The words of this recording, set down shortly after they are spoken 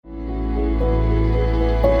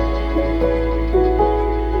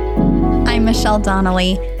Michelle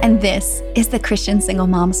Donnelly, and this is the Christian Single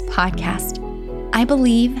Moms Podcast. I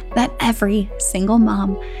believe that every single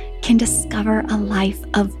mom can discover a life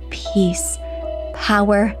of peace,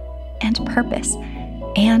 power, and purpose,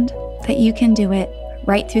 and that you can do it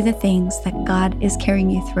right through the things that God is carrying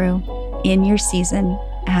you through in your season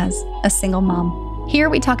as a single mom. Here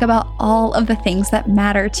we talk about all of the things that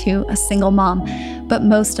matter to a single mom, but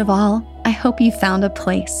most of all, I hope you found a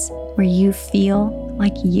place where you feel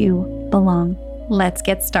like you belong. Let's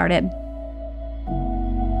get started.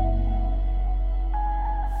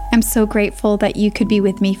 I'm so grateful that you could be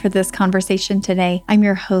with me for this conversation today. I'm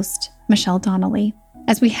your host, Michelle Donnelly.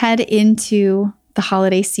 As we head into the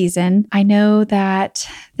holiday season, I know that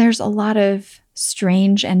there's a lot of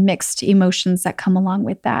strange and mixed emotions that come along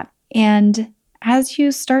with that. And as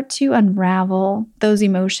you start to unravel those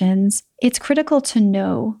emotions, it's critical to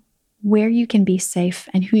know where you can be safe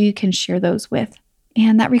and who you can share those with.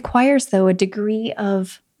 And that requires, though, a degree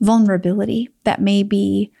of vulnerability that may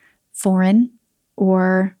be foreign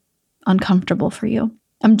or uncomfortable for you.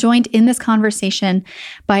 I'm joined in this conversation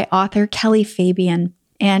by author Kellye Fabian.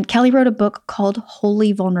 And Kellye wrote a book called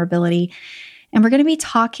Holy Vulnerability. And we're going to be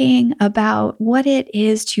talking about what it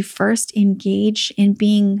is to first engage in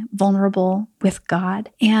being vulnerable with God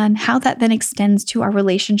and how that then extends to our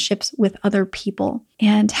relationships with other people,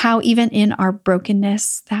 and how even in our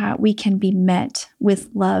brokenness that we can be met with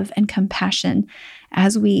love and compassion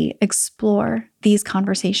as we explore these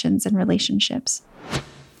conversations and relationships.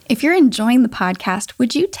 If you're enjoying the podcast,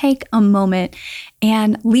 would you take a moment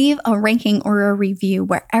and leave a ranking or a review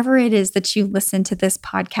wherever it is that you listen to this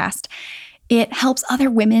podcast? It helps other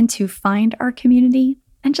women to find our community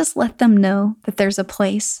and just let them know that there's a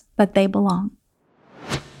place that they belong.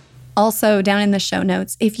 Also, down in the show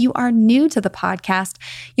notes, if you are new to the podcast,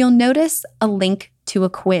 you'll notice a link to a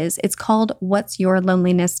quiz. It's called What's Your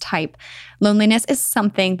Loneliness Type? Loneliness is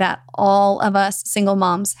something that all of us single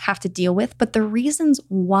moms have to deal with, but the reasons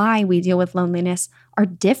why we deal with loneliness are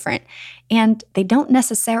different, and they don't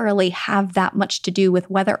necessarily have that much to do with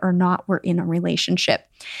whether or not we're in a relationship.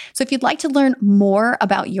 So if you'd like to learn more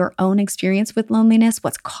about your own experience with loneliness,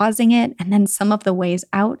 what's causing it, and then some of the ways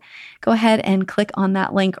out, go ahead and click on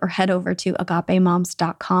that link or head over to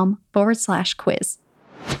agapemoms.com/quiz.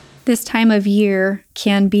 This time of year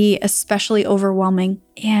can be especially overwhelming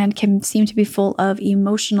and can seem to be full of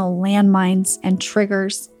emotional landmines and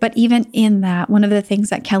triggers. But even in that, one of the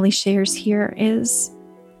things that Kellye shares here is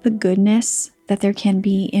the goodness that there can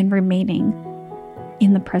be in remaining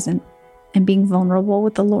in the present and being vulnerable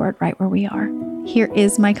with the Lord right where we are. Here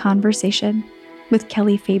is my conversation with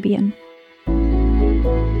Kellye Fabian.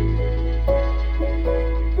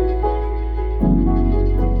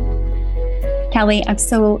 Kellye, I'm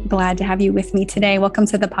so glad to have you with me today. Welcome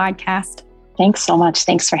to the podcast. Thanks so much.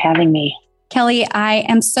 Thanks for having me. Kellye, I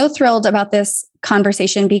am so thrilled about this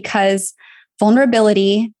conversation because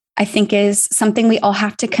vulnerability, I think, is something we all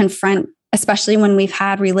have to confront, especially when we've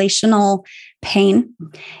had relational pain.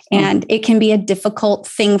 And it can be a difficult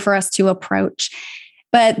thing for us to approach.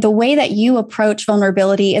 But the way that you approach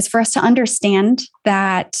vulnerability is for us to understand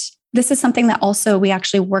that this is something that also we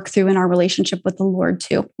actually work through in our relationship with the Lord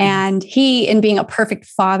too. And He, in being a perfect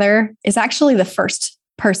father, is actually the first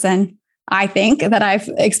person, I think, that I've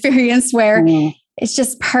experienced where it's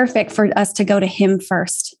just perfect for us to go to Him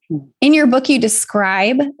first. In your book, you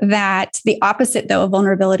describe that the opposite, though, of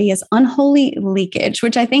vulnerability is unholy leakage,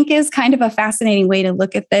 which I think is kind of a fascinating way to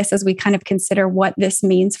look at this as we kind of consider what this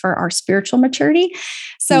means for our spiritual maturity.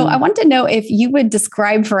 So I want to know if you would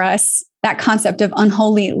describe for us that concept of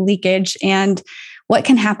unholy leakage and what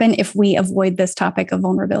can happen if we avoid this topic of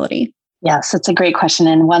vulnerability. Yes, it's a great question,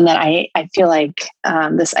 and one that I feel like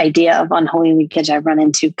this idea of unholy leakage I've run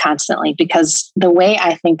into constantly, because the way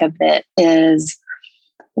I think of it is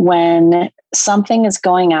when something is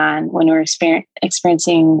going on, when we're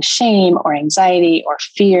experiencing shame or anxiety or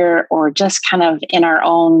fear, or just kind of in our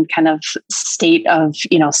own kind of state of,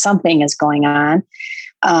 something is going on,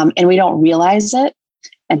 and we don't realize it.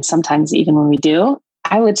 And sometimes even when we do,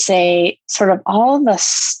 I would say sort of all the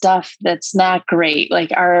stuff that's not great,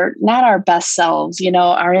 like not our best selves,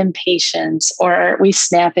 our impatience, or we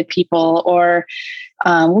snap at people, or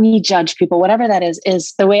we judge people, whatever that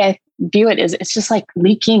is the way I view it is it's just like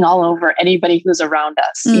leaking all over anybody who's around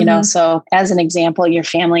us, So as an example, your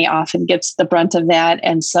family often gets the brunt of that.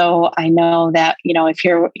 And so I know that, if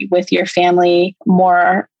you're with your family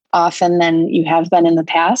more often than you have been in the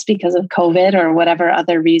past because of COVID or whatever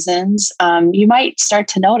other reasons, you might start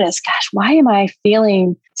to notice, gosh, why am I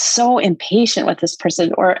feeling so impatient with this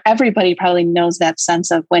person? Or everybody probably knows that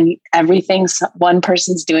sense of when everything one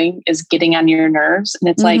person's doing is getting on your nerves. And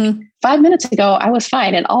it's like, 5 minutes ago, I was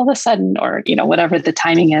fine. And all of a sudden, or, whatever the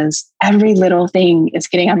timing is, every little thing is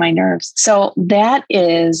getting on my nerves. So that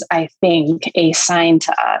is, I think, a sign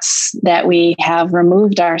to us that we have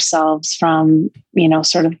removed ourselves from,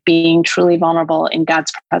 sort of being truly vulnerable in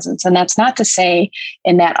God's presence. And that's not to say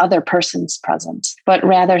in that other person's presence, but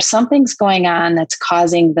rather something's going on that's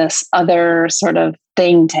causing this other sort of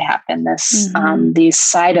thing to happen, this these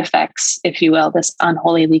side effects, if you will, this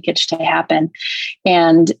unholy leakage to happen.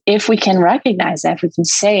 And if we can recognize that, if we can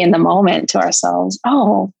say in the moment to ourselves,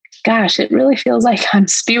 oh, gosh, it really feels like I'm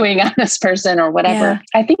spewing on this person or whatever. Yeah.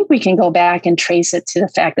 I think we can go back and trace it to the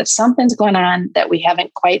fact that something's going on that we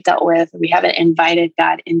haven't quite dealt with, we haven't invited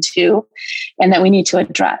God into, and that we need to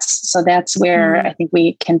address. So that's where I think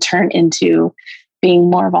we can turn into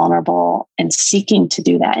being more vulnerable and seeking to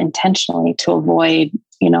do that intentionally to avoid,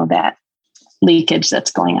 that leakage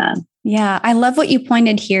that's going on. Yeah, I love what you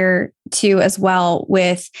pointed here too, as well,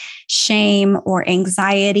 with shame or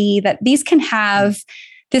anxiety, that these can have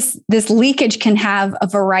this leakage can have a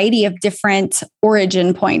variety of different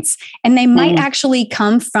origin points, and they might actually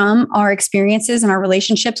come from our experiences and our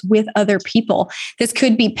relationships with other people. This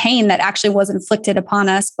could be pain that actually was inflicted upon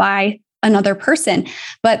us by another person,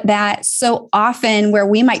 but that so often where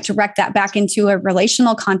we might direct that back into a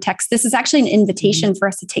relational context, this is actually an invitation for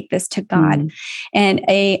us to take this to God and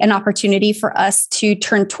an opportunity for us to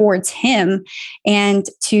turn towards Him and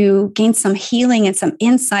to gain some healing and some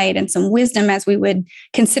insight and some wisdom as we would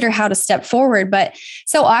consider how to step forward. But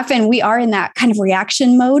so often we are in that kind of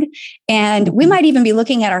reaction mode, and we might even be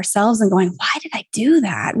looking at ourselves and going, why did I do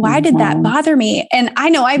that? Why did that bother me? And I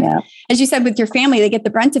know as you said, with your family, they get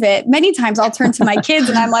the brunt of it. Many times I'll turn to my kids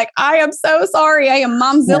and I'm like, I am so sorry. I am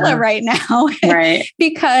momzilla right now. Right.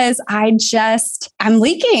 Because I'm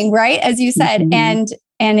leaking, right? As you said. And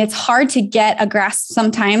it's hard to get a grasp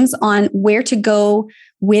sometimes on where to go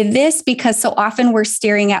with this, because so often we're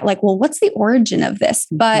staring at like, well, what's the origin of this?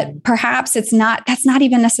 But perhaps that's not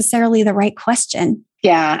even necessarily the right question.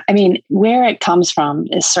 Yeah. I mean, where it comes from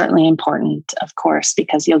is certainly important, of course,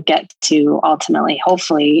 because you'll get to ultimately,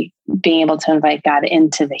 hopefully, being able to invite God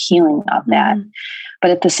into the healing of that. But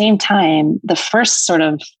at the same time, the first sort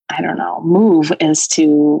of, move is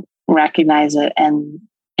to recognize it and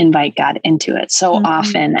invite God into it. So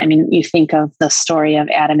often, I mean, you think of the story of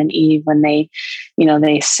Adam and Eve when they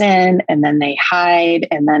sin and then they hide,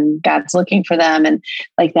 and then God's looking for them. And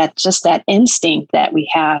like that, just that instinct that we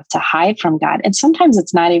have to hide from God. And sometimes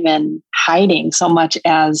it's not even hiding so much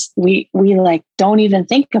as we like don't even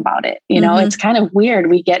think about it. It's kind of weird.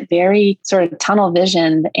 We get very sort of tunnel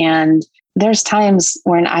visioned, and there's times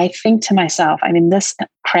when I think to myself, I mean, this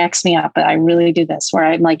cracks me up, but I really do this, where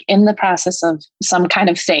I'm like in the process of some kind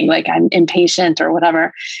of thing, like I'm impatient or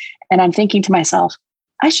whatever. And I'm thinking to myself,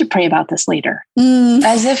 I should pray about this later.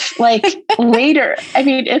 As if like later. I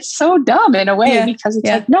mean, it's so dumb in a way, because it's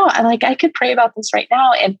like, no, I could pray about this right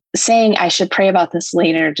now. And saying I should pray about this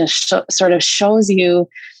later just sort of shows you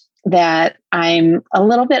that I'm a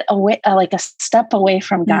little bit away, like a step away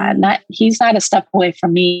from God. He's not a step away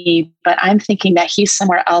from me, but I'm thinking that He's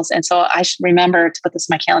somewhere else. And so I should remember to put this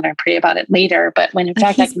in my calendar and pray about it later. But when in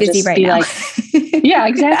fact, I can just be now. Like, yeah,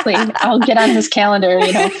 exactly. I'll get on His calendar,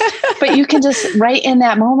 but you can just right in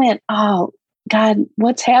that moment, oh God,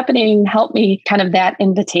 what's happening? Help me. Kind of that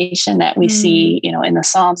invitation that we see, in the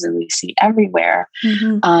Psalms and we see everywhere,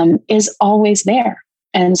 is always there.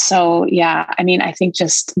 And so, yeah, I mean, I think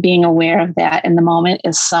just being aware of that in the moment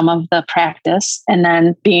is some of the practice, and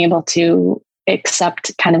then being able to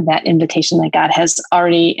accept kind of that invitation that God has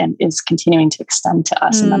already and is continuing to extend to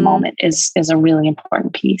us in the moment is a really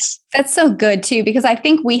important piece. That's so good too, because I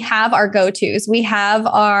think we have our go-tos. We have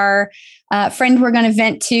our friend we're going to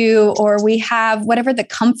vent to, or we have whatever the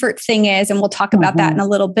comfort thing is. And we'll talk about that in a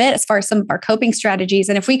little bit as far as some of our coping strategies.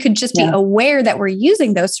 And if we could just be aware that we're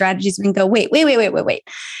using those strategies, we can go, wait.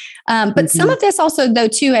 But some of this also, though,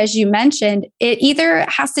 too, as you mentioned, it either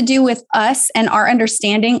has to do with us and our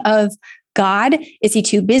understanding of God. Is He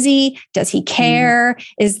too busy? Does He care?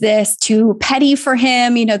 Is this too petty for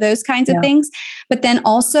Him? Those kinds of things. But then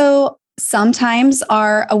also sometimes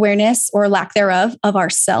our awareness or lack thereof of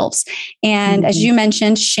ourselves. And as you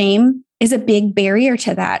mentioned, shame is a big barrier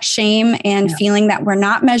to that. Shame and feeling that we're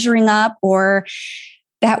not measuring up, or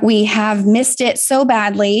that we have missed it so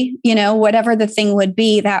badly, whatever the thing would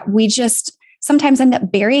be, that we just sometimes end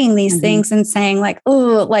up burying these things and saying like,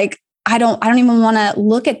 oh, like, I don't even want to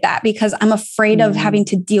look at that because I'm afraid of having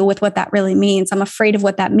to deal with what that really means. I'm afraid of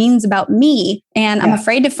what that means about me. And I'm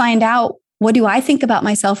afraid to find out, what do I think about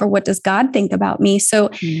myself, or what does God think about me? So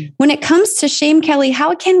when it comes to shame, Kellye,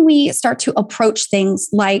 how can we start to approach things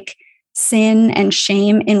like sin and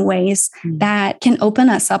shame in ways that can open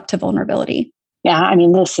us up to vulnerability? Yeah, I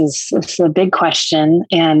mean, this is a big question,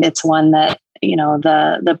 and it's one that,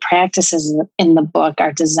 the practices in the book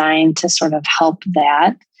are designed to sort of help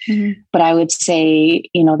that. But I would say,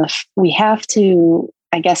 we have to,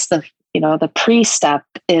 I guess the pre-step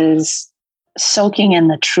is soaking in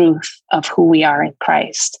the truth of who we are in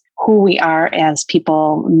Christ, who we are as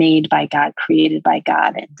people made by God, created by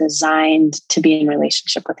God, and designed to be in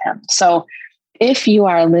relationship with Him. So if you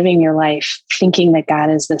are living your life thinking that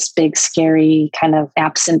God is this big, scary, kind of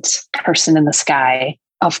absent person in the sky,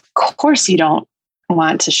 of course you don't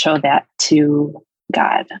want to show that to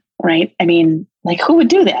God, right? I mean, like, who would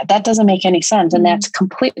do that? That doesn't make any sense. And that's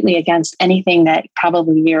completely against anything that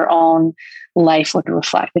probably your own life would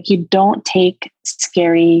reflect. Like, you don't take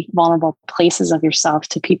scary, vulnerable places of yourself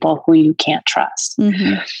to people who you can't trust.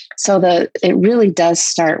 So it really does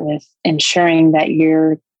start with ensuring that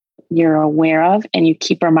you're aware of, and you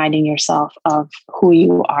keep reminding yourself of who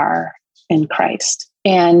you are in Christ.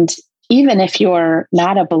 And even if you're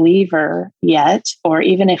not a believer yet, or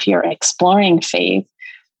even if you're exploring faith,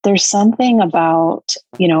 there's something about,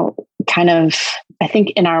 kind of, I think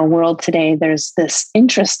in our world today, there's this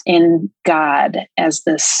interest in God as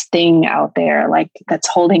this thing out there, like, that's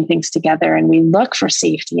holding things together. And we look for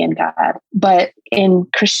safety in God. But in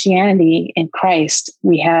Christianity, in Christ,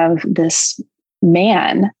 we have this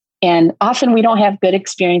man. And often we don't have good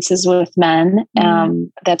experiences with men.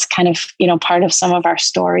 That's kind of, part of some of our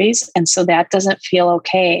stories. And so that doesn't feel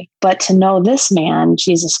okay. But to know this man,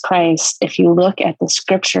 Jesus Christ, if you look at the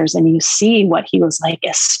scriptures and you see what he was like,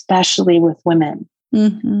 especially with women,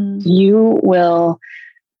 you will,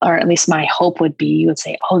 or at least my hope would be, you would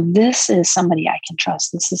say, oh, this is somebody I can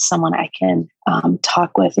trust. This is someone I can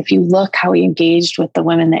talk with. If you look how he engaged with the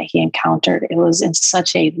women that he encountered, it was in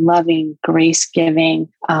such a loving, grace-giving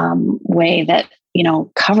way that,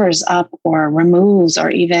 covers up or removes or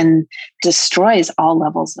even destroys all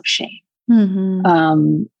levels of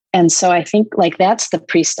shame. And so I think, like, that's the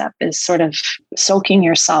pre-step, is sort of soaking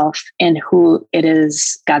yourself in who it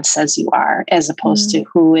is God says you are, as opposed to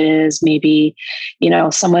who it is maybe,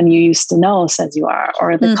 someone you used to know says you are,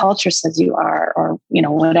 or the culture says you are, or,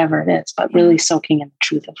 whatever it is, but really soaking in the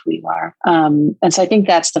truth of who you are. And so I think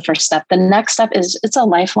that's the first step. The next step is, it's a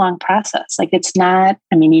lifelong process. Like, it's not,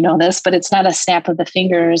 I mean, this, but it's not a snap of the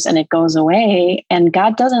fingers and it goes away. And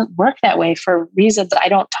God doesn't work that way for reasons I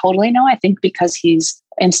don't totally know. I think because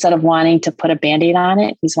instead of wanting to put a Band-Aid on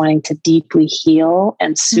it, he's wanting to deeply heal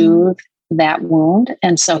and soothe that wound.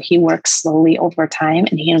 And so he works slowly over time,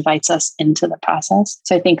 and he invites us into the process.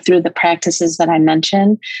 So I think through the practices that I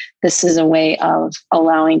mentioned, this is a way of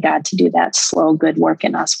allowing God to do that slow, good work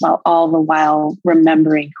in us, while all the while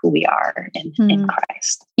remembering who we are in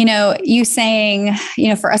Christ. You saying,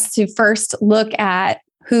 for us to first look at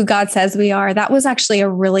who God says we are, that was actually a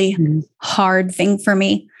really hard thing for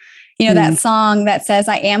me. That song that says,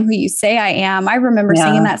 I am who you say I am. I remember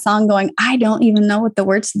singing that song going, I don't even know what the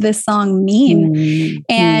words to this song mean.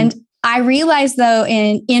 And I realized, though,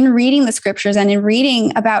 in reading the scriptures and in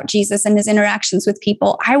reading about Jesus and his interactions with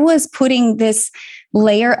people, I was putting this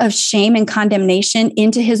layer of shame and condemnation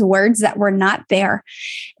into his words that were not there.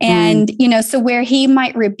 And, so where he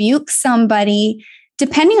might rebuke somebody,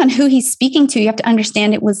 depending on who he's speaking to, you have to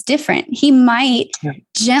understand it was different. He might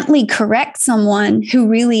gently correct someone who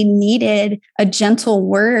really needed a gentle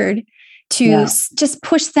word to just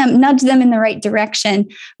push them, nudge them in the right direction,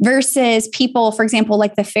 versus people, for example,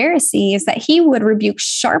 like the Pharisees, that he would rebuke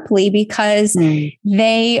sharply because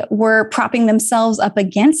they were propping themselves up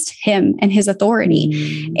against him and his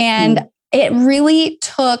authority. And it really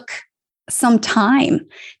took some time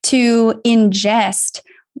to ingest.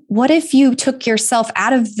 What if you took yourself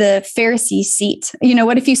out of the Pharisee seat?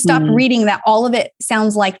 What if you stopped reading that all of it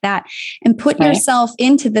sounds like that, and put yourself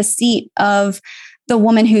into the seat of the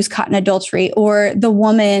woman who's caught in adultery, or the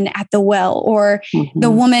woman at the well, or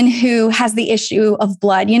the woman who has the issue of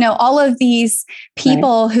blood, all of these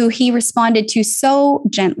people who he responded to so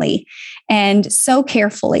gently and so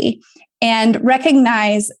carefully, and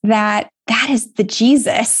recognize that that is the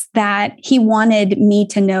Jesus that he wanted me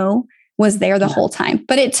to know was there the whole time.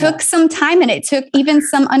 But it took some time, and it took even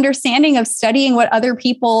some understanding of studying what other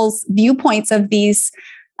people's viewpoints of these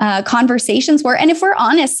conversations were. And if we're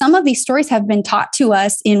honest, some of these stories have been taught to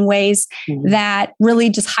us in ways that really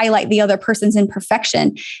just highlight the other person's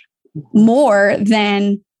imperfection more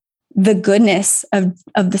than the goodness of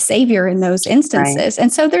the Savior in those instances. Right.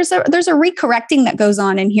 And so there's a recorrecting that goes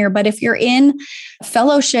on in here. But if you're in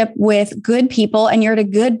fellowship with good people and you're at a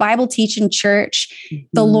good Bible teaching church,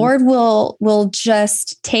 the Lord will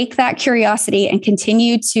just take that curiosity and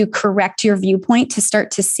continue to correct your viewpoint to start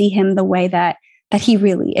to see him the way that he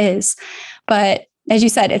really is. But as you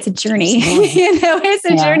said, it's a journey. It's a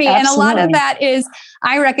journey. Absolutely. And a lot of that is,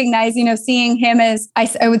 I recognize, seeing him as,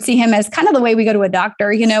 I would see him as kind of the way we go to a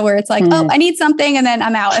doctor, where it's like, oh, I need something and then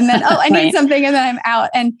I'm out. And then, oh, I need something and then I'm out.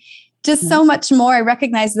 And just so much more. I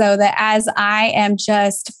recognize though, that as I am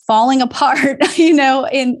just falling apart,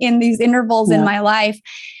 in these intervals in my life,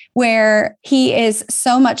 where he is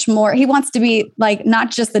so much more. He wants to be like,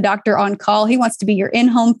 not just the doctor on call. He wants to be your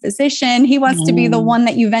in-home physician. He wants to be the one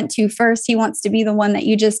that you vent to first. He wants to be the one that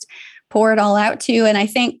you just pour it all out to. And I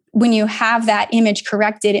think when you have that image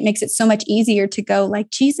corrected, it makes it so much easier to go like,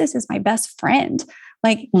 Jesus is my best friend.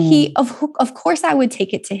 Like of course I would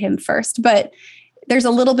take it to him first, but there's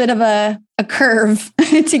a little bit of a curve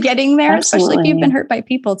to getting there, especially if you've been hurt by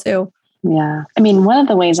people too. Yeah. I mean, one of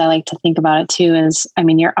the ways I like to think about it too is,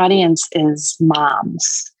 your audience is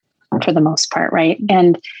moms for the most part, right?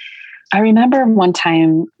 And I remember one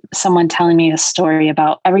time someone telling me a story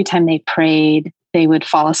about every time they prayed, they would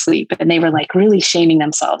fall asleep and they were like really shaming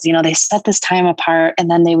themselves. They set this time apart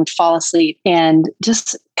and then they would fall asleep and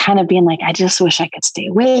just kind of being like, I just wish I could stay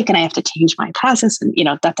awake and I have to change my process and,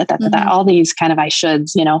 all these kind of I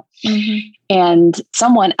shoulds, And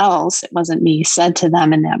someone else, it wasn't me, said to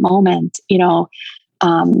them in that moment,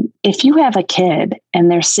 if you have a kid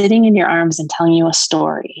and they're sitting in your arms and telling you a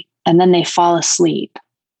story and then they fall asleep,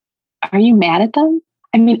 are you mad at them?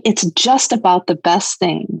 I mean, it's just about the best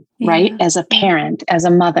thing, right? As a parent, as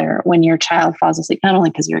a mother, when your child falls asleep, not only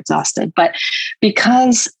because you're exhausted, but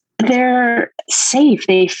because they're safe.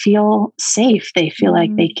 They feel safe. They feel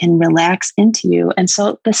like they can relax into you. And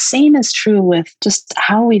so the same is true with just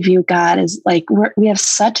how we view God is like, we have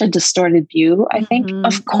such a distorted view. I think,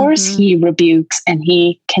 of course, he rebukes and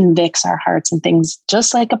he convicts our hearts and things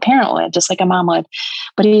just like a parent would, just like a mom would.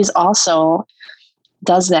 But he's also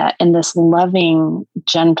does that in this loving,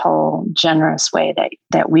 gentle, generous way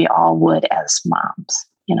that we all would as moms,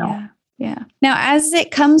 Yeah. Now, as it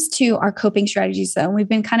comes to our coping strategies, though, we've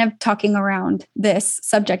been kind of talking around this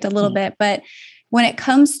subject a little bit, but when it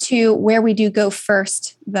comes to where we do go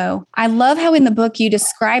first, though, I love how in the book you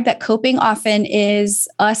describe that coping often is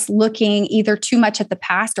us looking either too much at the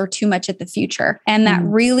past or too much at the future. And that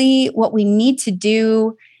really what we need to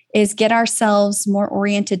do is get ourselves more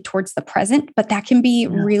oriented towards the present, but that can be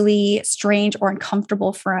really strange or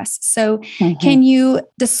uncomfortable for us. So can you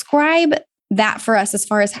describe that for us as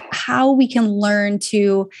far as how we can learn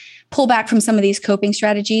to pull back from some of these coping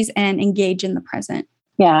strategies and engage in the present?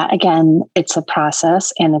 Yeah, again, it's a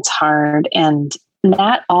process and it's hard and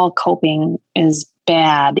not all coping is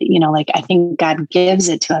bad. I think God gives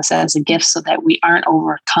it to us as a gift so that we aren't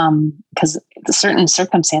overcome because certain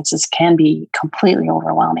circumstances can be completely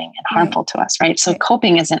overwhelming and harmful to us, right? So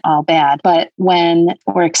coping isn't all bad, but when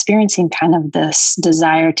we're experiencing kind of this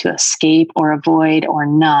desire to escape or avoid or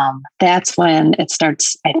numb, that's when it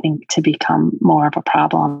starts, I think, to become more of a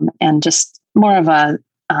problem and just more of a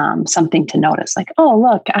something to notice. Like, oh,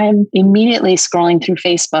 look, I'm immediately scrolling through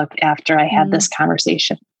Facebook after I had this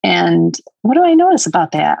conversation. And what do I notice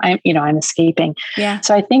about that? I'm escaping. Yeah.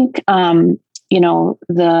 So I think,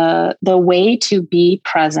 the way to be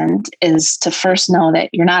present is to first know that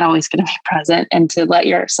you're not always going to be present and to let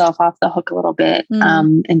yourself off the hook a little bit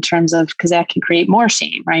in terms of, because that can create more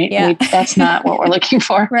shame, right? Yeah. That's not what we're looking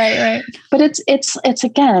for. Right. But it's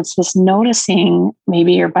this noticing,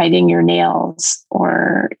 maybe you're biting your nails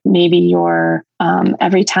or maybe you're,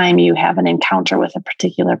 every time you have an encounter with a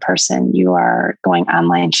particular person, you are going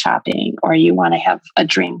online shopping or you want to have a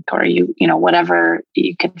drink or whatever,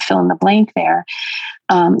 you can fill in the blank there.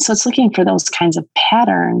 So it's looking for those kinds of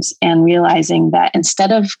patterns and realizing that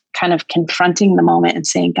instead of kind of confronting the moment and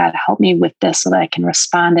saying, God, help me with this so that I can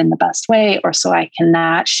respond in the best way, or so I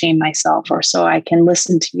cannot shame myself, or so I can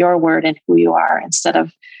listen to your word and who you are instead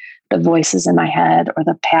of the voices in my head or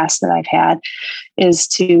the past that I've had, is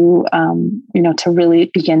to, to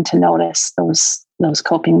really begin to notice those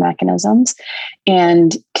coping mechanisms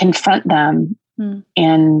and confront them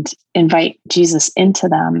and invite Jesus into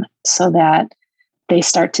them so that they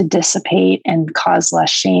start to dissipate and cause less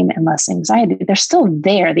shame and less anxiety. They're still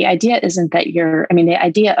there. The idea isn't that the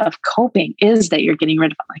idea of coping is that you're getting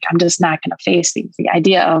rid of them. Like, I'm just not going to face these. The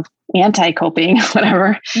idea of anti-coping,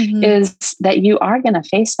 whatever, is that you are going to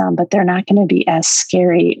face them, but they're not going to be as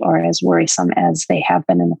scary or as worrisome as they have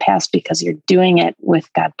been in the past, because you're doing it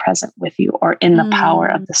with God present with you, or in the power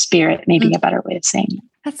of the Spirit, maybe a better way of saying it.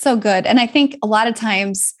 That's so good. And I think a lot of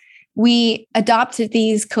times we adopt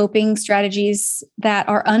these coping strategies that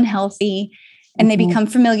are unhealthy, and they become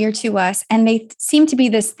familiar to us. And they seem to be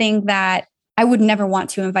this thing that I would never want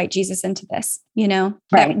to invite Jesus into this,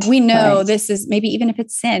 that we know this is, maybe even if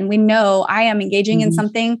it's sin, we know I am engaging in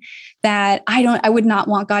something that I would not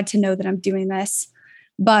want God to know that I'm doing this.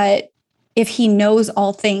 But if he knows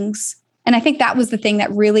all things, and I think that was the thing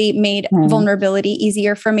that really made vulnerability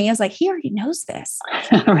easier for me. I was like, he already knows this.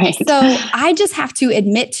 So I just have to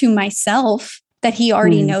admit to myself that he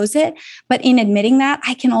already knows it. But in admitting that,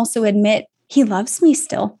 I can also admit he loves me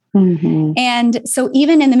still. And so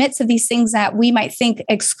even in the midst of these things that we might think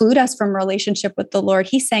exclude us from relationship with the Lord,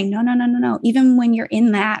 he's saying, no. Even when you're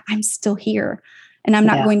in that, I'm still here and I'm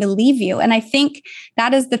not going to leave you. And I think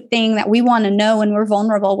that is the thing that we want to know when we're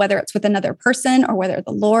vulnerable, whether it's with another person or whether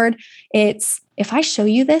the Lord, it's, if I show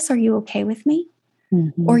you this, are you okay with me?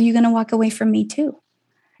 Or are you going to walk away from me too?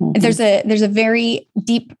 There's a very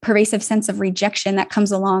deep, pervasive sense of rejection that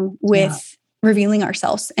comes along with revealing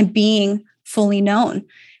ourselves and being fully known.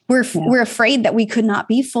 We're afraid that we could not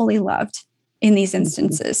be fully loved in these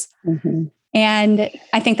instances. And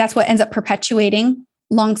I think that's what ends up perpetuating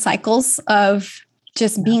long cycles of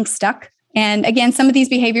just being stuck. And again, some of these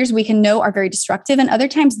behaviors we can know are very destructive, and other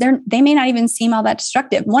times they may not even seem all that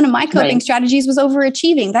destructive. One of my coping strategies was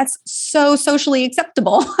overachieving. That's so socially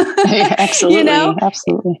acceptable. Absolutely.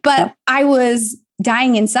 Absolutely. But I was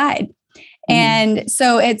dying inside. And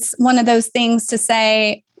so it's one of those things to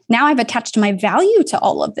say, now I've attached my value to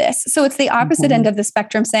all of this. So it's the opposite end of the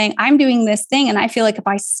spectrum, saying I'm doing this thing, and I feel like if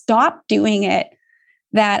I stop doing it,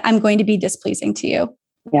 that I'm going to be displeasing to you.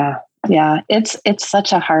 Yeah. It's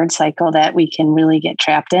such a hard cycle that we can really get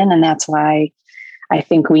trapped in. And that's why I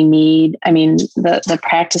think we need, the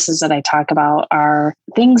practices that I talk about are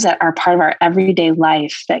things that are part of our everyday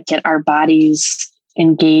life that get our bodies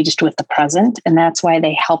engaged with the present. And that's why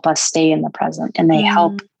they help us stay in the present. And they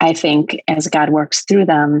help, I think, as God works through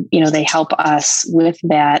them, they help us with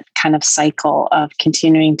that kind of cycle of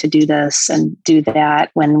continuing to do this and do that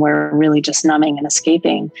when we're really just numbing and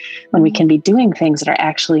escaping, when we can be doing things that are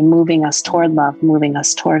actually moving us toward love, moving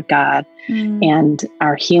us toward God, and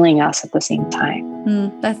are healing us at the same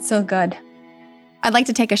time. That's so good. I'd like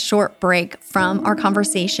to take a short break from our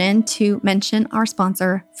conversation to mention our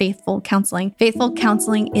sponsor, Faithful Counseling. Faithful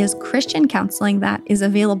Counseling is Christian counseling that is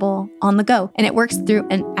available on the go, and it works through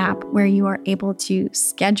an app where you are able to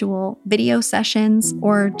schedule video sessions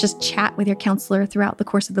or just chat with your counselor throughout the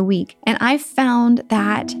course of the week. And I've found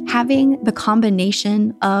that having the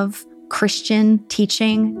combination of Christian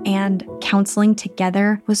teaching and counseling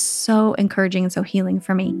together was so encouraging and so healing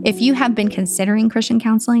for me. If you have been considering Christian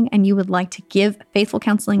counseling and you would like to give Faithful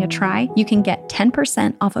Counseling a try, you can get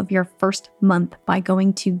 10% off of your first month by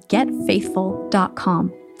going to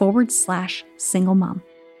getfaithful.com/single mom.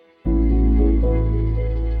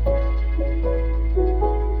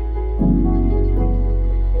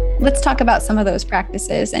 Let's talk about some of those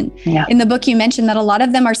practices. And in the book, you mentioned that a lot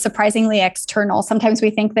of them are surprisingly external. Sometimes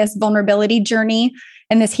we think this vulnerability journey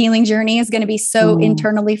and this healing journey is going to be so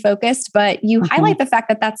internally focused, but you highlight the fact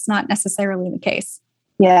that that's not necessarily the case.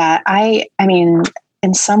 Yeah. I mean,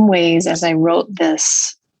 in some ways, as I wrote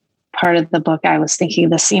this part of the book, I was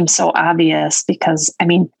thinking this seems so obvious because,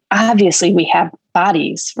 obviously we have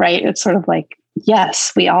bodies, right? It's sort of like,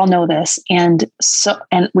 yes, we all know this. And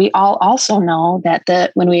we all also know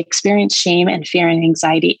that when we experience shame and fear and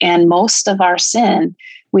anxiety, and most of our sin,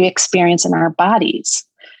 we experience in our bodies,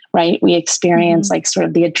 right? We experience like sort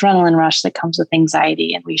of the adrenaline rush that comes with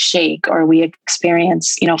anxiety, and we shake, or we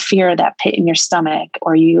experience, fear, that pit in your stomach,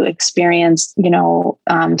 or you experience,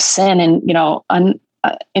 sin and,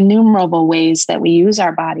 innumerable ways that we use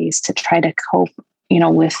our bodies to try to cope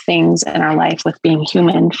with things in our life, with being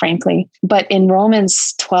human, frankly. But in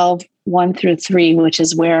Romans 12, 1-3, which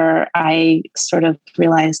is where I sort of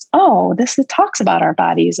realized, it talks about our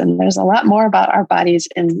bodies. And there's a lot more about our bodies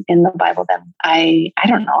in the Bible than I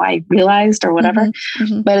realized or whatever.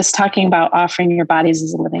 But it's talking about offering your bodies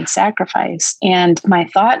as a living sacrifice. And my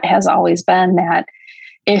thought has always been that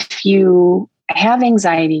if you have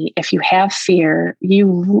anxiety, if you have fear,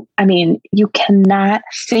 you cannot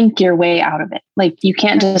think your way out of it. Like, you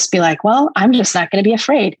can't just be like, well, I'm just not going to be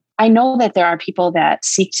afraid. I know that there are people that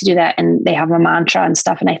seek to do that and they have a mantra and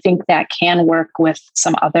stuff. And I think that can work with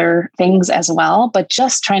some other things as well, but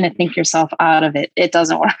just trying to think yourself out of it, it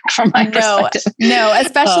doesn't work from my perspective. No,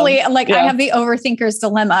 especially I have the overthinker's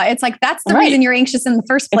dilemma. It's like, that's the Right. reason you're anxious in the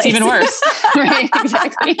first place. It's even worse. Right.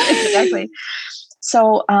 Exactly.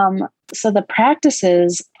 So, so the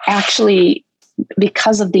practices actually,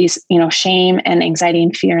 because of these, shame and anxiety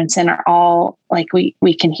and fear and sin are all like,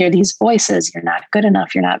 we can hear these voices. You're not good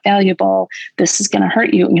enough. You're not valuable. This is going to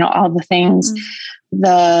hurt you. All the things,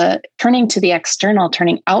 the turning to the external,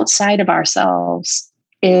 turning outside of ourselves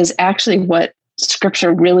is actually what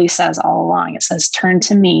Scripture really says all along. It says, turn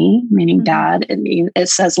to me, meaning God. It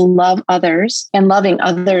says, love others, and loving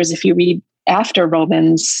others. If you read after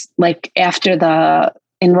Romans,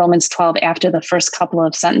 in Romans 12, after the first couple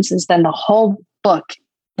of sentences, then the whole book,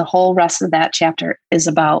 the whole rest of that chapter is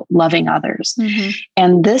about loving others.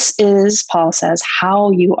 And this is, Paul says, how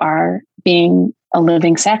you are being a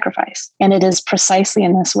living sacrifice. And it is precisely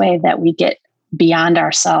in this way that we get beyond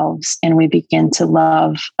ourselves and we begin to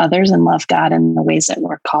love others and love God in the ways that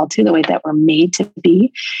we're called to, the way that we're made to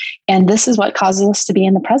be. And this is what causes us to be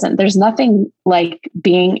in the present. There's nothing like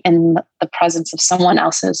being in the presence of someone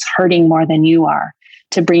else's hurting more than you are,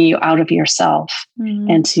 to bring you out of yourself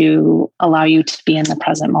and to allow you to be in the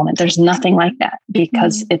present moment. There's nothing like that,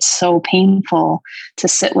 because it's so painful to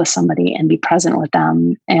sit with somebody and be present with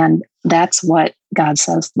them. And that's what God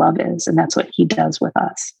says love is. And that's what he does with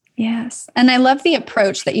us. Yes. And I love the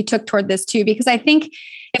approach that you took toward this too, because I think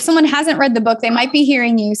if someone hasn't read the book, they might be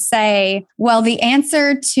hearing you say, well, the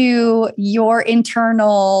answer to your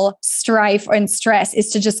internal strife and stress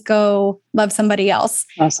is to just go love somebody else.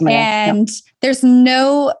 There's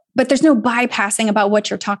no bypassing about what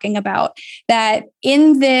you're talking about. That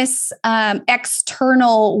in this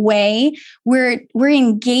external way, we're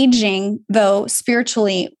engaging, though,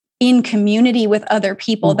 spiritually in community with other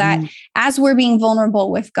people, that as we're being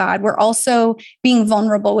vulnerable with God, we're also being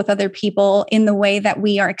vulnerable with other people in the way that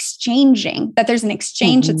we are exchanging, that there's an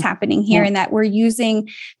exchange that's happening here, and that we're using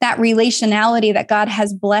that relationality that God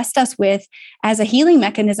has blessed us with as a healing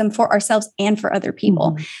mechanism for ourselves and for other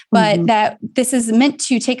people. But that this is meant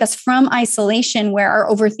to take us from isolation, where our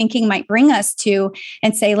overthinking might bring us to,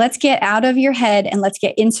 and say, let's get out of your head and let's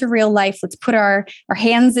get into real life. Let's put our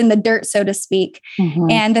hands in the dirt, so to speak.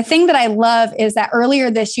 And the thing that I love is that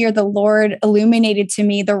earlier this year, the Lord illuminated to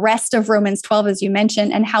me the rest of Romans 12, as you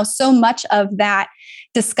mentioned, and how so much of that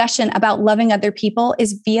discussion about loving other people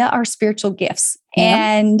is via our spiritual gifts.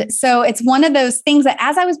 And so it's one of those things that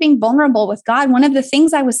as I was being vulnerable with God, one of the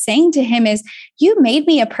things I was saying to him is, you made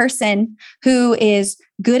me a person who is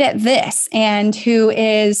good at this and who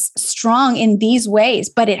is strong in these ways,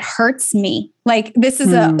 but it hurts me. Like this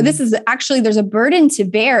is actually, there's a burden to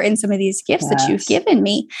bear in some of these gifts that you've given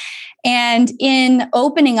me. And in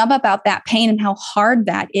opening up about that pain and how hard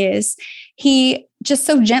that is, he just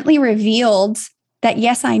so gently revealed that,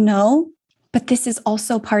 yes, I know, but this is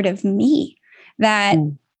also part of me. That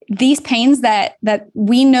these pains that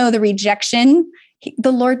we know, the rejection,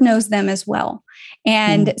 the Lord knows them as well.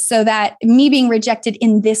 And so that me being rejected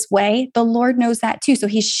in this way, the Lord knows that too. So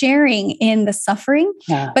he's sharing in the suffering,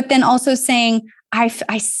 but then also saying, I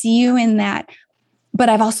see you in that, but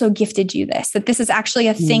I've also gifted you this, that this is actually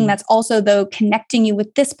a thing that's also, though, connecting you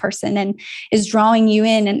with this person and is drawing you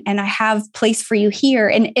in, and I have place for you here.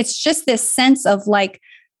 And it's just this sense of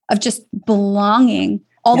just belonging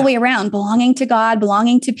all the way around, belonging to God,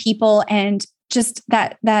 belonging to people, and just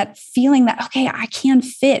that feeling that, okay, I can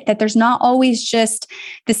fit, that there's not always just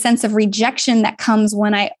the sense of rejection that comes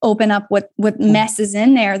when I open up what mess is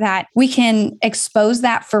in there, that we can expose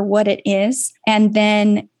that for what it is and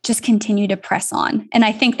then just continue to press on. And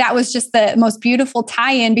I think that was just the most beautiful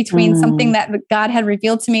tie-in between something that God had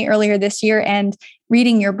revealed to me earlier this year and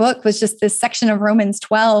reading your book, was just this section of Romans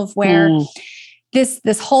 12 where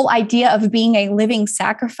this whole idea of being a living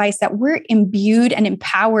sacrifice, that we're imbued and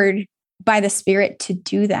empowered by the Spirit to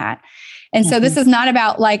do that. And so this is not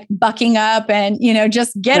about like bucking up and,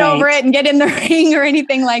 just get over it and get in the ring or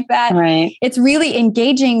anything like that. It's really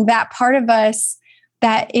engaging that part of us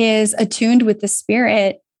that is attuned with the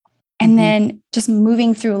Spirit, and then just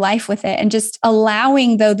moving through life with it, and just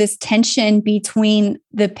allowing, though, this tension between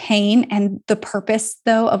the pain and the purpose,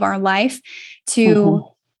 though, of our life to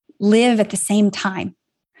live at the same time.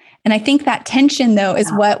 And I think that tension, though,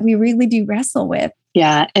 is what we really do wrestle with.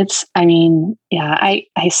 Yeah,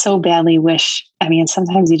 I so badly wish,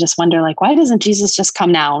 sometimes you just wonder, like, why doesn't Jesus just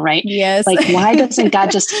come now? Right. Yes. Like, why doesn't God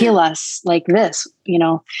just heal us like this?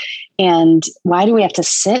 And why do we have to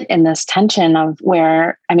sit in this tension of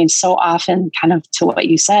where, I mean, so often, kind of to what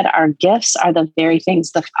you said, our gifts are the very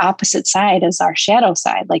things, the opposite side is our shadow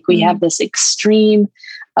side. Like we have this extreme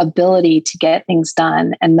ability to get things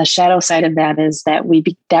done. And the shadow side of that is that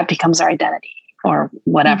that becomes our identity or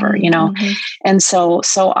whatever, And so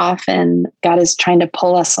often God is trying to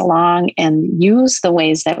pull us along and use the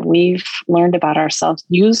ways that we've learned about ourselves,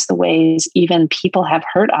 use the ways even people have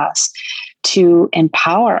hurt us to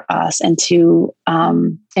empower us and to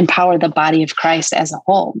empower the body of Christ as a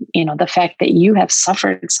whole. The fact that you have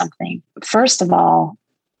suffered something, first of all,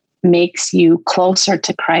 makes you closer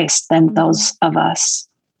to Christ than those of us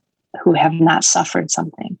who have not suffered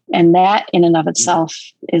something. And that in and of itself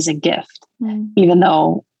is a gift, even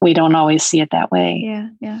though we don't always see it that way.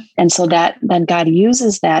 Yeah. And so then God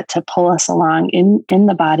uses that to pull us along in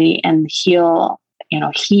the body and heal.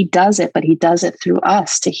 He does it, but he does it through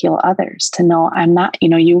us to heal others, to know I'm not,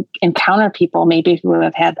 you encounter people maybe who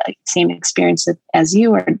have had the same experience as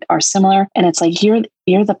you or similar. And it's like, you're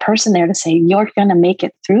the person there to say, you're going to make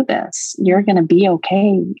it through this. You're going to be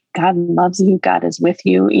okay. God loves you. God is with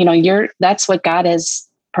you. That's what God has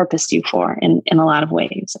purposed you for in a lot of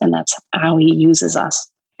ways. And that's how he uses us.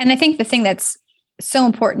 And I think the thing that's so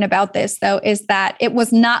important about this, though, is that it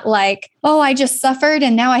was not like, oh, I just suffered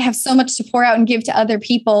and now I have so much to pour out and give to other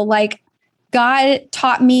people. Like God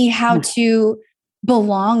taught me how to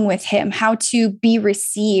belong with him, how to be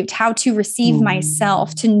received, how to receive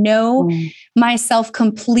myself, to know myself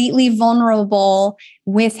completely vulnerable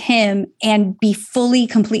with him and be fully,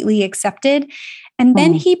 completely accepted. And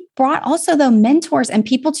then he brought also the mentors and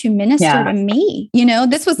people to minister to me.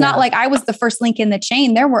 This was not like I was the first link in the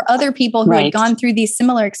chain. There were other people who had gone through these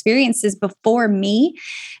similar experiences before me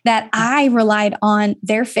that I relied on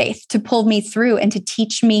their faith to pull me through and to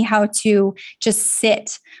teach me how to just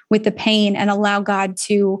sit with the pain and allow God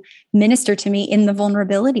to minister to me in the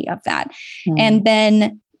vulnerability of that. And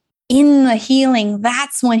then in the healing,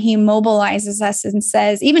 that's when he mobilizes us and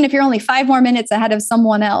says, even if you're only 5 more minutes ahead of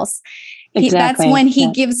someone else, that's when he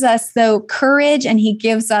gives us the courage and he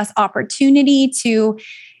gives us opportunity to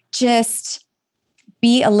just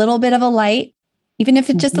be a little bit of a light, even if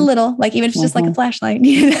it's just a little, like even if it's just like a flashlight,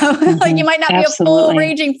 like you might not be a full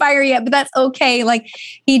raging fire yet, but that's okay. Like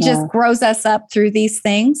he just grows us up through these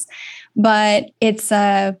things, but it's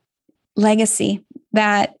a legacy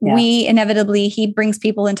that we inevitably, he brings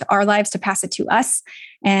people into our lives to pass it to us.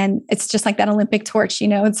 And it's just like that Olympic torch,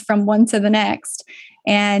 it's from one to the next.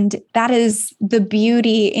 And that is the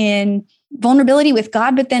beauty in vulnerability with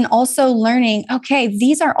God, but then also learning, okay,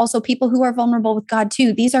 these are also people who are vulnerable with God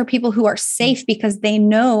too. These are people who are safe because they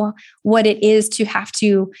know what it is to have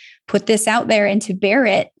to put this out there and to bear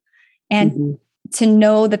it and to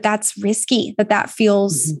know that that's risky, that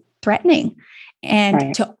feels threatening,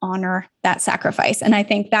 and to honor that sacrifice. And I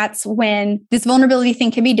think that's when this vulnerability thing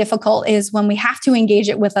can be difficult, is when we have to engage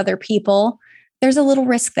it with other people. There's a little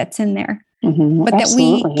risk that's in there. But that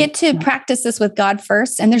we get to practice this with God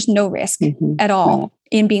first, and there's no risk at all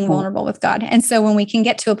in being vulnerable with God. And so when we can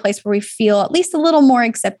get to a place where we feel at least a little more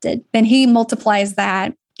accepted, then he multiplies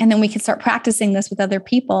that. And then we can start practicing this with other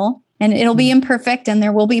people, and it'll be imperfect. And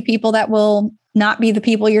there will be people that will not be the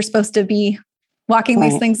people you're supposed to be walking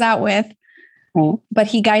these things out with, but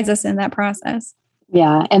he guides us in that process.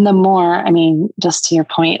 Yeah. And the more, just to your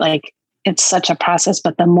point, like it's such a process,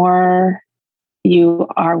 but the more you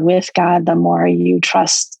are with God, the more you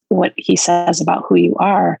trust what he says about who you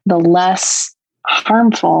are, the less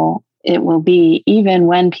harmful it will be, even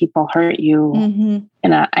when people hurt you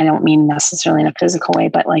I don't mean necessarily in a physical way,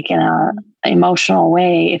 but like in an emotional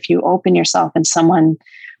way. If you open yourself and someone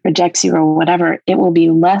rejects you or whatever, it will be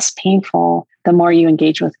less painful the more you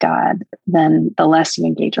engage with God than the less you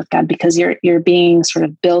engage with God, because you're being sort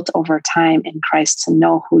of built over time in Christ to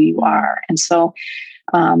know who you are. And so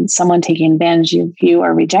someone taking advantage of you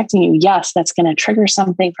or rejecting you, yes, that's going to trigger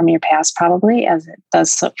something from your past, probably, as it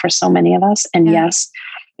does for so many of us. And yes,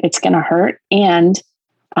 it's going to hurt. And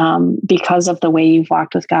because of the way you've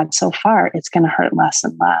walked with God so far, it's going to hurt less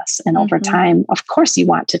and less. And over time, of course, you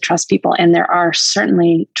want to trust people. And there are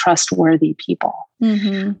certainly trustworthy people.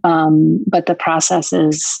 But the process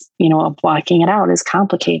is, of walking it out is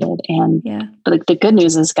complicated. And but the good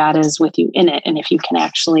news is God is with you in it. And if you can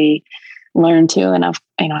actually learn to, and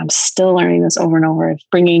I'm still learning this over and over, of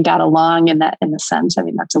bringing God along in the sense,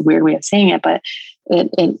 that's a weird way of saying it, but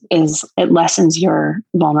it lessens your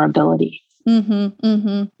vulnerability. And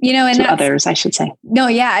to others, I should say. No,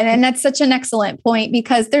 yeah. And that's such an excellent point,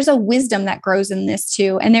 because there's a wisdom that grows in this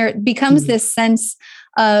too. And there becomes this sense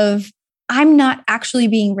of, I'm not actually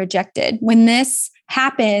being rejected. When this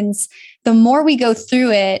happens, the more we go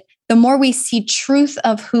through it, the more we see truth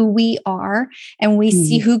of who we are and we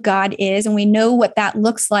see who God is and we know what that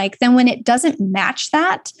looks like, then when it doesn't match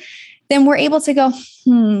that, then we're able to go,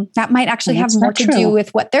 that might actually have more to do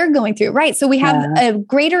with what they're going through. Right. So we have a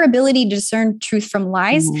greater ability to discern truth from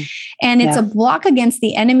lies. And it's a block against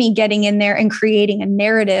the enemy getting in there and creating a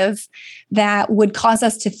narrative that would cause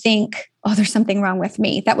us to think, oh, there's something wrong with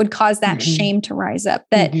me. That would cause that shame to rise up.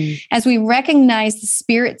 That as we recognize the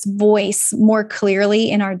Spirit's voice more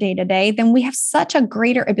clearly in our day-to-day, then we have such a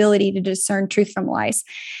greater ability to discern truth from lies.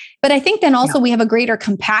 But I think then also we have a greater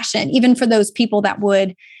compassion, even for those people that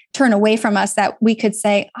would turn away from us, that we could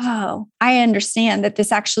say, oh, I understand that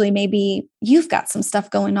this actually maybe you've got some stuff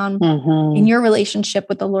going on in your relationship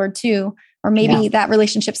with the Lord too, or maybe that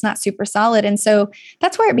relationship's not super solid. And so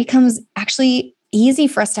that's where it becomes actually easy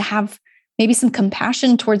for us to have maybe some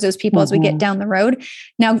compassion towards those people as we get down the road.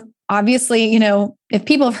 Now, obviously, you know, if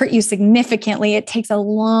people have hurt you significantly, it takes a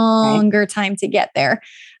longer time to get there.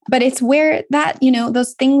 But it's where that, you know,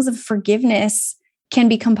 those things of forgiveness can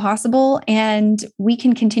become possible, and we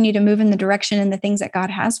can continue to move in the direction and the things that God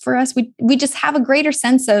has for us. We just have a greater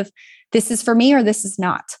sense of this is for me or this is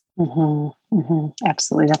not.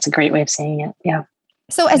 Absolutely. That's a great way of saying it. Yeah.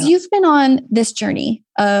 So as you've been on this journey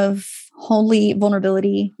of holy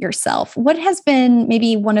vulnerability yourself, what has been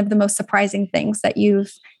maybe one of the most surprising things that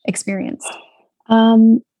you've experienced?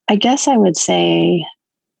 I guess I would say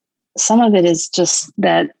some of it is just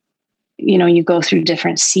that, you know, you go through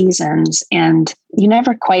different seasons and you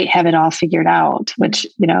never quite have it all figured out, which,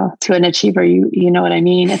 you know, to an achiever, you know what I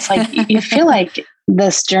mean? It's like, you feel like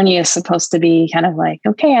this journey is supposed to be kind of like,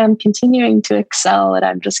 okay, I'm continuing to excel and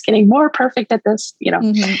I'm just getting more perfect at this, you know,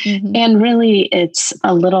 and really it's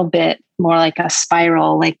a little bit more like a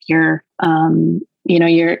spiral, like you're, you know,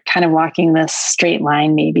 you're kind of walking this straight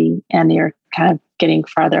line maybe, and you're kind of getting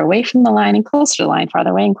farther away from the line and closer to the line,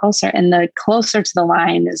 farther away and closer. And the closer to the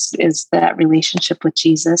line is that relationship with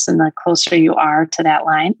Jesus, and the closer you are to that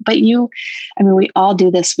line. But we all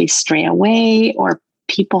do this. We stray away, or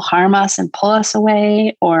people harm us and pull us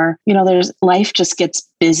away, or, you know, life just gets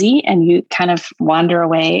busy and you kind of wander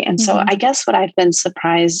away. And so I guess what I've been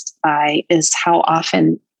surprised by is how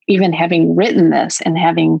often, even having written this and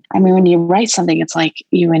when you write something, it's like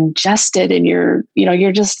you ingest it and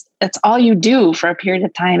that's all you do for a period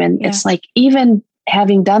of time. And it's like, even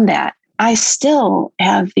having done that, I still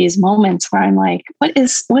have these moments where I'm like,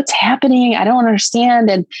 what's happening? I don't understand.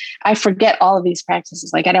 And I forget all of these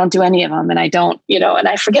practices. Like I don't do any of them, and I don't, you know, and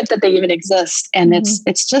I forget that they even exist. And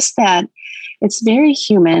it's just that it's very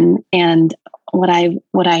human. And what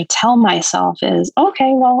I tell myself is,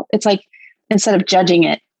 okay, well, it's like, instead of judging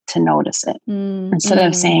it, to notice it, instead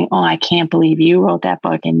of saying, oh, I can't believe you wrote that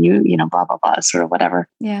book and you know, blah, blah, blah, sort of whatever.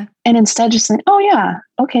 Yeah. And instead just saying, oh yeah,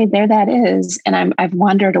 okay, there that is. And I've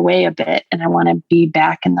wandered away a bit and I want to be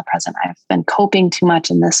back in the present. I've been coping too much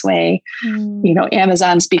in this way. You know,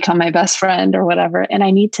 Amazon's become my best friend or whatever. And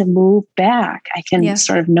I need to move back. I can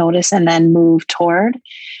sort of notice and then move toward.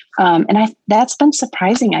 And that's been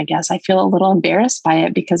surprising, I guess. I feel a little embarrassed by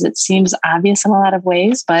it because it seems obvious in a lot of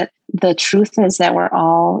ways, but the truth is that we're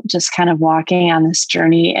all just kind of walking on this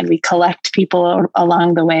journey, and we collect people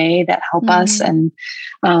along the way that help us, and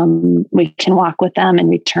we can walk with them and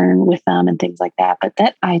return with them and things like that. But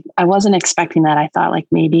that I wasn't expecting that. I thought like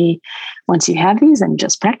maybe once you have these and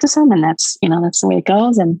just practice them, and that's the way it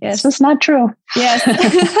goes. And it's just not true. Yes.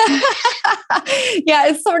 Yeah.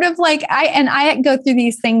 It's sort of like I go through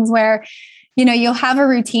these things where, you know, you'll have a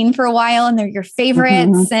routine for a while and they're your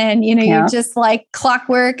favorites and, you know, you're just like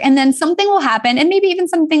clockwork, and then something will happen, and maybe even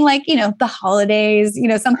something like, you know, the holidays, you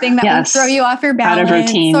know, something that will throw you off your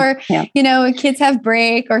balance, or, you know, kids have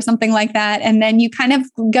break or something like that. And then you kind of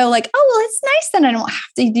go like, oh, well, it's nice that I don't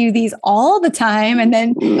have to do these all the time. And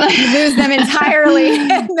then you lose them entirely.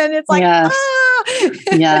 And then it's like,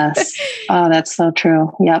 Oh, that's so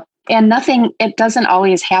true. Yep. And it doesn't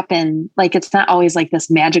always happen. Like, it's not always like this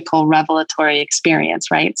magical revelatory experience,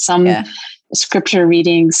 right? Some scripture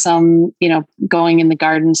reading, some, you know, going in the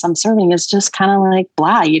garden, some serving is just kind of like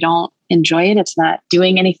blah. You don't enjoy it. It's not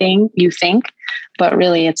doing anything, you think, but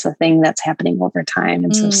really it's a thing that's happening over time.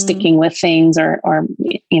 And so sticking with things or,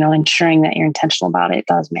 you know, ensuring that you're intentional about it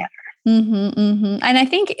does matter. And I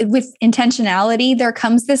think with intentionality, there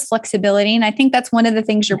comes this flexibility. And I think that's one of the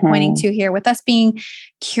things you're pointing to here, with us being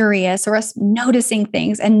curious or us noticing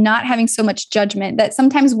things and not having so much judgment, that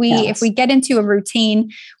sometimes if we get into a routine,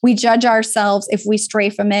 we judge ourselves if we stray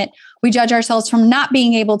from it. We judge ourselves from not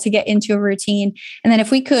being able to get into a routine. And then if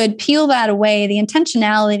we could peel that away, the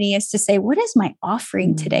intentionality is to say, what is my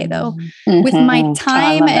offering today though? With my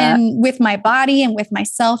time and with my body and with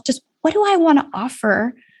myself, just what do I want to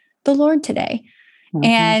offer the Lord today?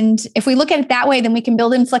 And if we look at it that way, then we can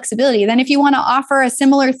build in flexibility. Then if you want to offer a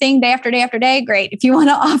similar thing day after day after day, great. If you want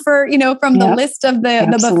to offer, from the list of the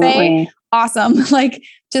buffet, awesome. Like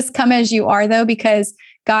just come as you are though, because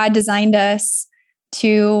God designed us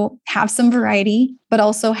to have some variety, but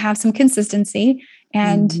also have some consistency,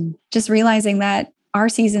 and just realizing that our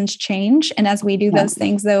seasons change. And as we do those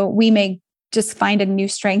things though, we may just find a new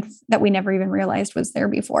strength that we never even realized was there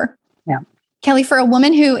before. Yeah. Kellye, for a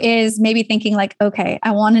woman who is maybe thinking like, okay,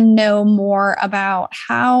 I want to know more about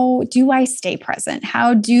how do I stay present?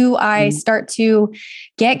 How do I start to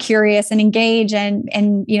get curious and engage and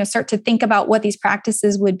start to think about what these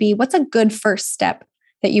practices would be? What's a good first step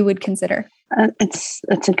that you would consider?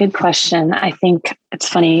 It's a good question. I think it's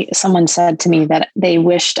funny. Someone said to me that they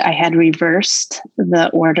wished I had reversed the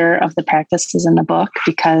order of the practices in the book,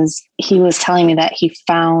 because he was telling me that he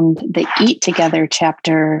found the Eat Together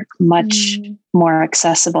chapter much more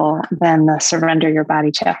accessible than the Surrender Your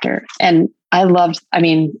Body chapter. And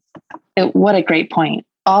what a great point.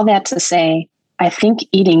 All that to say, I think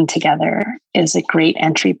eating together is a great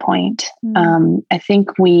entry point. I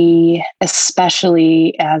think we,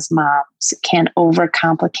 especially as moms, can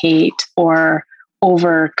overcomplicate or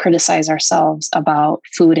over criticize ourselves about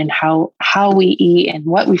food and how we eat and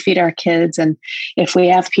what we feed our kids. And if we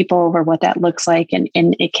have people over, what that looks like. And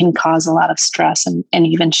it can cause a lot of stress and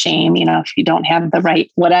even shame, if you don't have the right,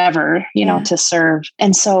 whatever, to serve.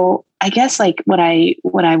 And so I guess like what I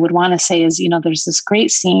would want to say is, there's this great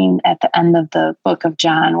scene at the end of the book of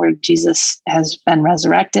John where Jesus has been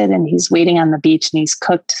resurrected and he's waiting on the beach and he's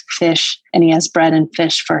cooked fish and he has bread and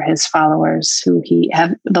fish for his followers who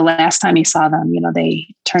the last time he saw them, they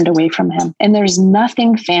turned away from him. And there's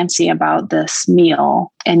nothing fancy about this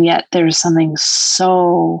meal. And yet there's something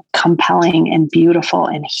so compelling and beautiful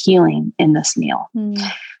and healing in this meal.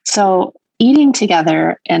 So eating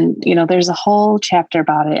together, and there's a whole chapter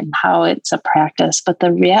about it and how it's a practice, but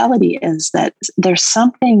the reality is that there's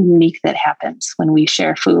something unique that happens when we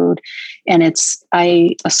share food. And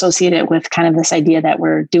I associate it with kind of this idea that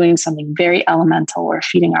we're doing something very elemental. We're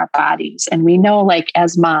feeding our bodies. And we know, like,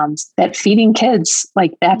 as moms, that feeding kids,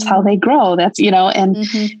 like, that's how they grow. That's,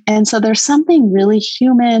 and so there's something really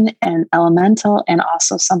human and elemental, and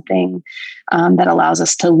also something that allows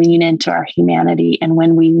us to lean into our humanity. And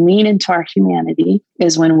when we lean into our humanity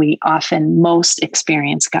is when we often most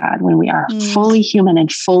experience God, when we are fully human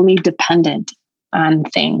and fully dependent on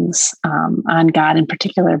things, on God in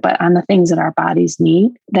particular, but on the things that our bodies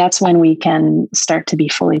need. That's when we can start to be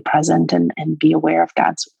fully present and be aware of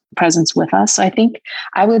God's presence with us. So I think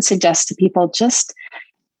I would suggest to people, just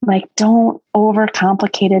like, don't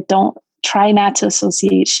overcomplicate it. Don't try not to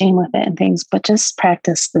associate shame with it and things, but just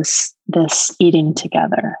practice this eating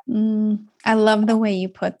together. I love the way you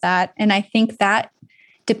put that. And I think that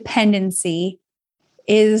dependency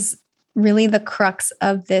is really the crux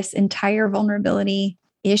of this entire vulnerability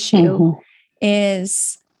issue,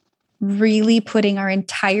 is really putting our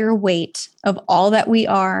entire weight of all that we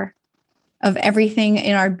are, of everything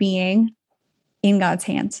in our being, in God's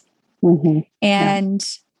hands. And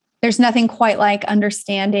there's nothing quite like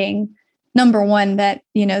understanding, number one, that,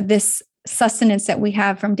 this sustenance that we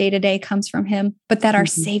have from day to day comes from him, but that our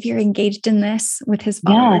Savior engaged in this with his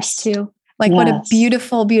followers too. Like, what a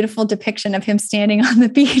beautiful, beautiful depiction of him standing on the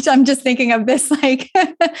beach. I'm just thinking of this, like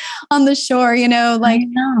on the shore, like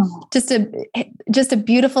just a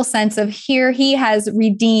beautiful sense of here he has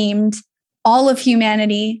redeemed all of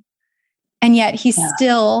humanity. And yet he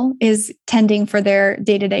still is tending for their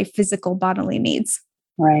day-to-day physical bodily needs.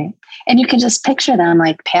 Right. And you can just picture them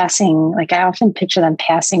like passing, like I often picture them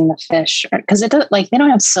passing the fish, because they don't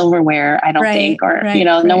have silverware, I don't think, or,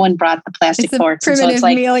 no one brought the plastic forks. It's a primitive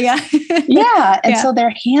meal, And so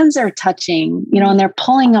their hands are touching, and they're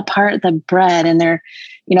pulling apart the bread and they're,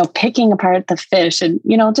 picking apart the fish. And,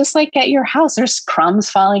 just like at your house, there's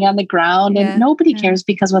crumbs falling on the ground and nobody cares,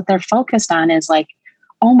 because what they're focused on is like,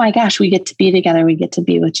 oh my gosh, we get to be together. We get to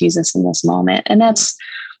be with Jesus in this moment. And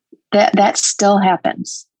that still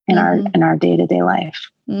happens in our day-to-day life.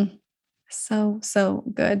 So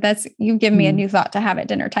good. You've given me a new thought to have at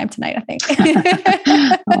dinner time tonight, I think.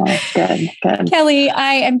 Good. Kellye,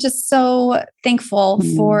 I am just so thankful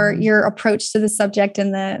for your approach to the subject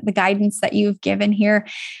and the guidance that you've given here.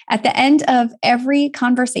 At the end of every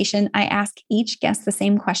conversation, I ask each guest the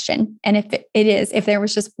same question. And if there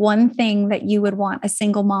was just one thing that you would want a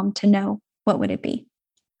single mom to know, what would it be?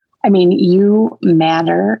 I mean, you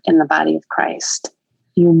matter in the body of Christ.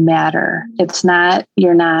 You matter.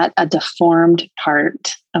 You're not a deformed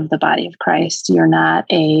part of the body of Christ. You're not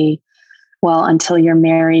until you're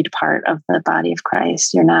married, part of the body of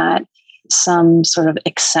Christ. You're not some sort of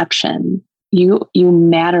exception. You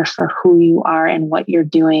matter for who you are and what you're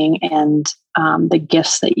doing, and the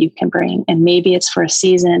gifts that you can bring. And maybe it's for a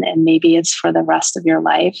season, and maybe it's for the rest of your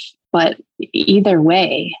life. But either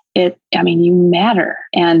way, you matter.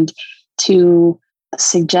 And to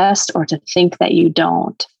suggest or to think that you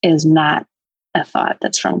don't is not a thought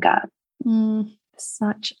that's from God.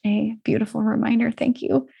 Such a beautiful reminder. Thank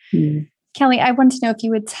you. Kellye, I want to know if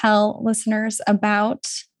you would tell listeners about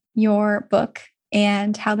your book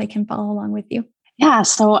and how they can follow along with you. Yeah,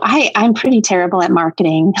 so I'm pretty terrible at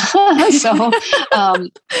marketing. So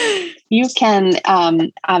you can,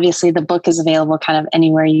 obviously the book is available kind of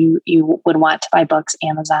anywhere you would want to buy books,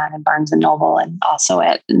 Amazon and Barnes and Noble, and also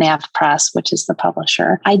at NAV Press, which is the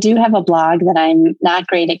publisher. I do have a blog that I'm not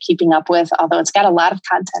great at keeping up with, although it's got a lot of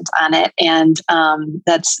content on it. And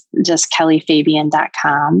that's just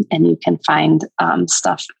KellyeFabian.com. And you can find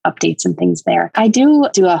stuff, updates and things there. I do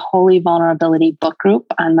a Holy Vulnerability book group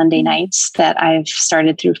on Monday nights that I've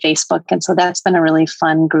started through Facebook. And so that's been a really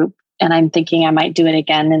fun group. And I'm thinking I might do it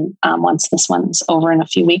again and once this one's over in a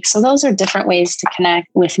few weeks. So those are different ways to connect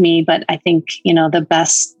with me. But I think,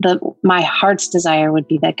 my heart's desire would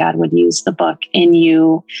be that God would use the book in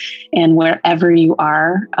you and wherever you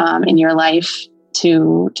are in your life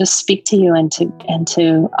to just speak to you and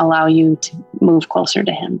to allow you to move closer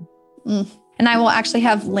to Him. And I will actually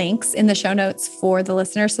have links in the show notes for the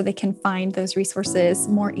listeners so they can find those resources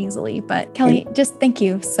more easily. But Kellye, just thank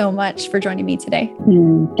you so much for joining me today.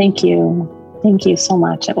 Thank you. Thank you so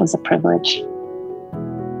much. It was a privilege.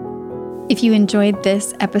 If you enjoyed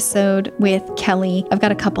this episode with Kellye, I've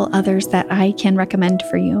got a couple others that I can recommend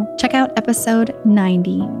for you. Check out episode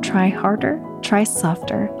 90, Try Harder, Try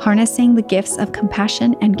Softer, Harnessing the Gifts of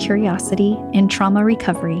Compassion and Curiosity in Trauma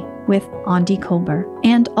Recovery with Andy Colber.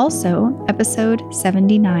 And also episode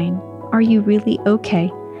 79, Are You Really Okay?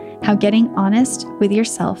 How Getting Honest with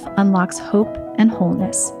Yourself Unlocks Hope and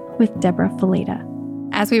Wholeness with Deborah Fileta.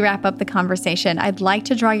 As we wrap up the conversation, I'd like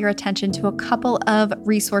to draw your attention to a couple of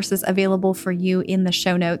resources available for you in the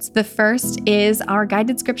show notes. The first is our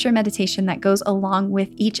guided scripture meditation that goes along with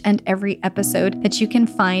each and every episode that you can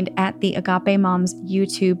find at the Agape Moms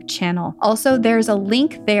YouTube channel. Also, there's a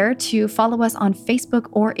link there to follow us on Facebook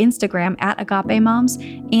or Instagram at Agape Moms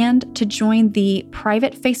and to join the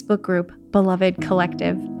private Facebook group, Beloved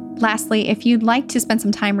Collective. Lastly, if you'd like to spend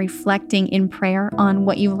some time reflecting in prayer on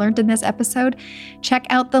what you've learned in this episode, check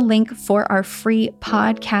out the link for our free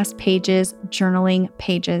podcast pages, journaling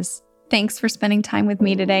pages. Thanks for spending time with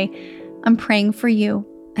me today. I'm praying for you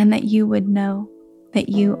and that you would know that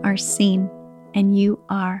you are seen and you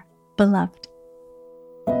are beloved.